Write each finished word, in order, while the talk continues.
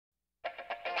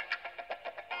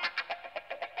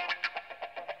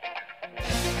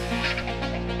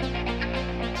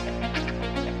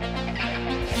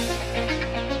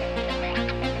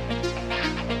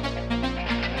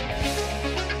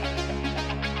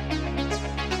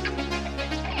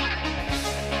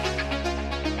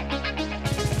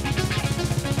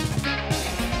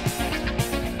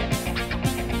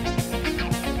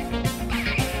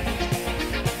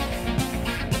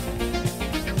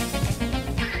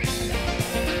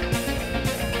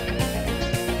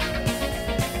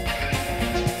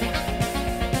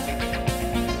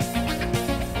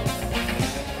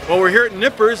Well, we're here at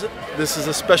Nippers. This is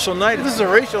a special night. This is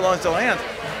Horatio Lonsdale-Hands,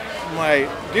 my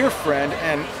dear friend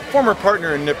and former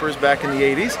partner in Nippers back in the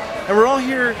 80s. And we're all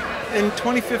here in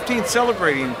 2015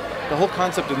 celebrating the whole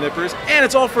concept of Nippers, and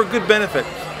it's all for a good benefit.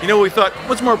 You know, we thought,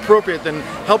 what's more appropriate than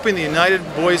helping the United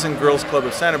Boys and Girls Club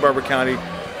of Santa Barbara County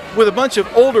with a bunch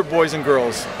of older boys and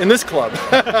girls in this club.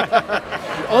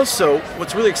 Also,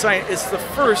 what's really exciting, it's the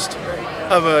first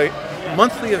of a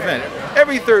monthly event.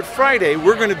 Every third Friday,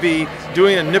 we're going to be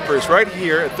doing a Nippers right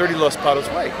here at 30 Los Patos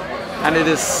Way. And it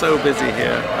is so busy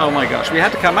here. Oh my gosh, we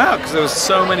had to come out because there was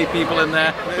so many people in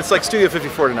there. It's like Studio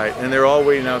 54 tonight, and they're all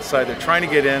waiting outside. They're trying to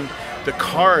get in. The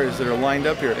cars that are lined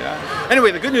up here. Yeah.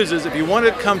 Anyway, the good news is if you want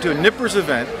to come to a Nippers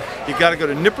event, you got to go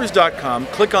to nippers.com,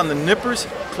 click on the Nippers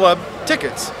Club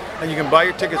tickets, and you can buy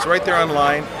your tickets right there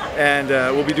online. And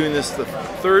we'll be doing this the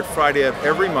third Friday of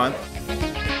every month.